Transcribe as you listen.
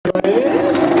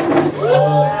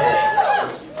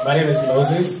name is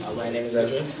Moses. My name is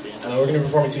Ezra. We're going to be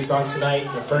performing 2 songs tonight.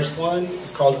 The first one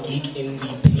is called Geek in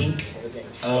the Pink.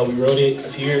 We wrote it a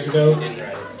few years ago.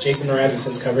 Jason Mraz has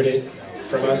since covered it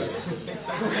from us.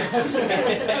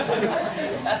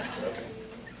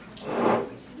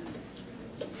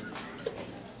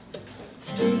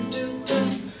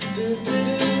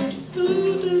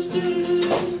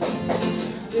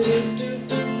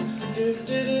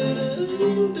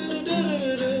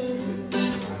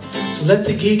 So let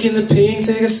the geek in the pink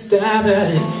take a stab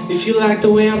at it. If you like the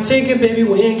way I'm thinking, baby,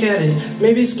 wink at it.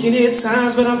 Maybe skinny at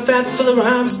times, but I'm fat full of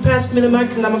rhymes. Pass me the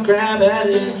mic and I'ma grab at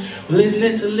it. Well, isn't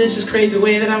it delicious, crazy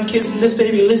way that I'm kissing this,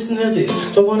 baby, listen to this.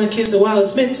 Don't wanna kiss it while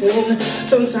it's mitten.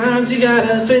 Sometimes you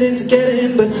gotta fit in to get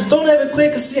in, but don't ever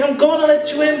quit, cause see, I'm gonna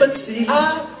let you in. But see,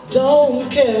 I don't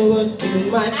care what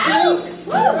you might think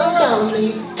about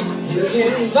me. You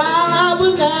can vibe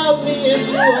without me if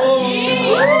you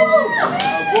want.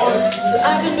 So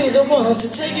I can be the one to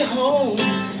take you home,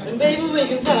 and baby, we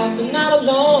can rock the night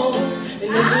alone. And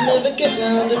if we never get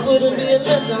down, it wouldn't be a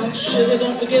letdown. Sugar,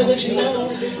 don't forget what you know.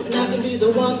 And I can be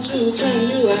the one to turn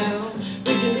you out.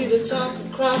 We can be the talk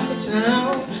across the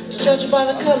town. To judge you by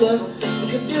the color and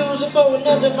confuse you for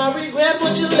another. My regret,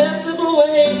 but you let slip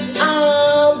away.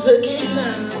 I'm the geek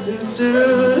now.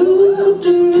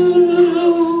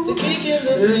 The geek in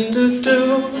the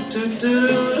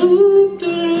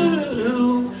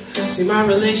See, my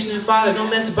relation and father don't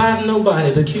meant to bother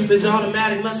nobody, but Cupid's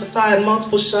automatic must have fired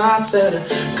multiple shots at her.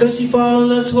 Cause she fall in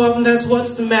love too often, that's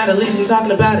what's the matter. At least I'm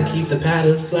talking about it, keep the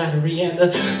pattern of flattery. And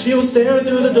she was staring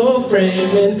through the door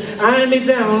frame and eyeing me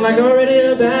down like already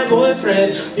a bad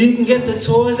boyfriend. You can get the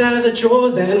toys out of the drawer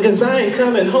then, cause I ain't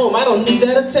coming home, I don't need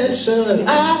that attention.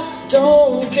 I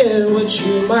don't care what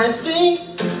you might think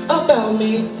about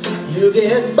me. You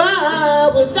get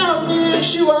by without me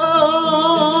if you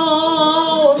want.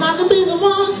 I can be the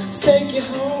one to take you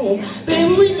home.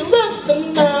 Baby, we can rock the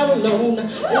night alone.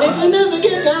 And if we never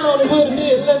get down, it wouldn't be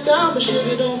a letdown. But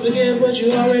sugar, don't forget what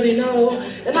you already know.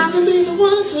 And I can be the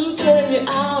one to turn you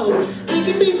out. We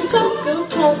can be the talk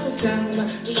across the town.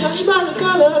 To judge you by the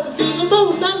color, confuse you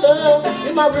for another.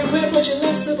 You might regret what you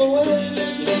let slip away.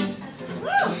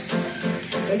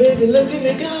 And baby, look at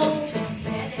me go.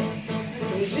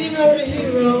 From zero to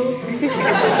hero.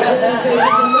 Save you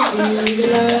from a king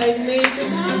like me,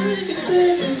 cause I can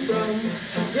save you from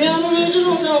real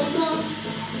original dum-dums.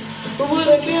 But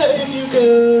wouldn't care if you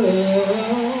come.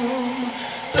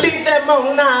 Leave them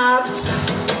on Nght.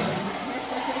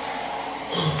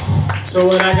 So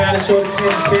when I got a short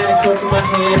attention span and coke in my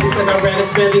hand, because I'd rather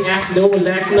spend the afternoon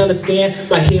relaxing, understand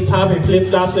my hip-hop and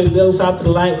flip-flops and those out to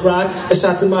the light rock. A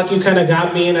shot to mock you kinda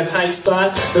got me in a tight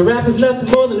spot. The rap is nothing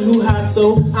more than hoo-ha,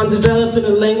 so I'm developing a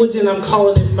language and I'm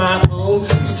calling it my own.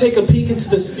 Just take a peek into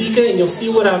the speaker and you'll see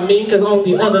what I mean, cause on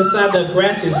the other side the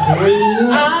grass is green.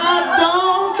 I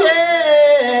don't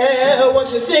care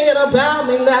what you're thinking about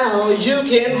me now. You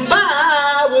can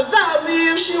buy without me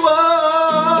if she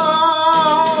wants.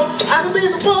 I can be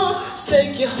the one to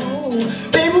take you home.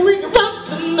 Baby, we can rock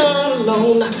the night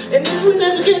alone. And if we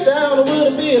never get down, it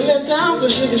wouldn't be a letdown. For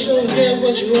sugar, show get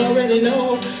what you already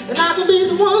know. And I can be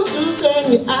the one to turn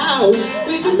you out.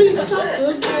 We can be the talk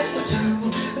across the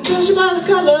town. And judge you by the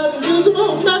color, confuse you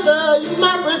for another. You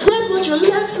might regret what you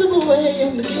let slip away.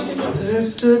 I'm the geek in the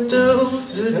pink.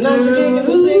 And I'm the geek in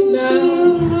the pink now.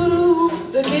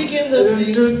 The geek in the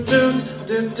pink.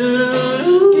 Geek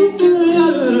is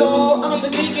the fall, I'm the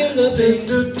geek in the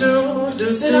pink.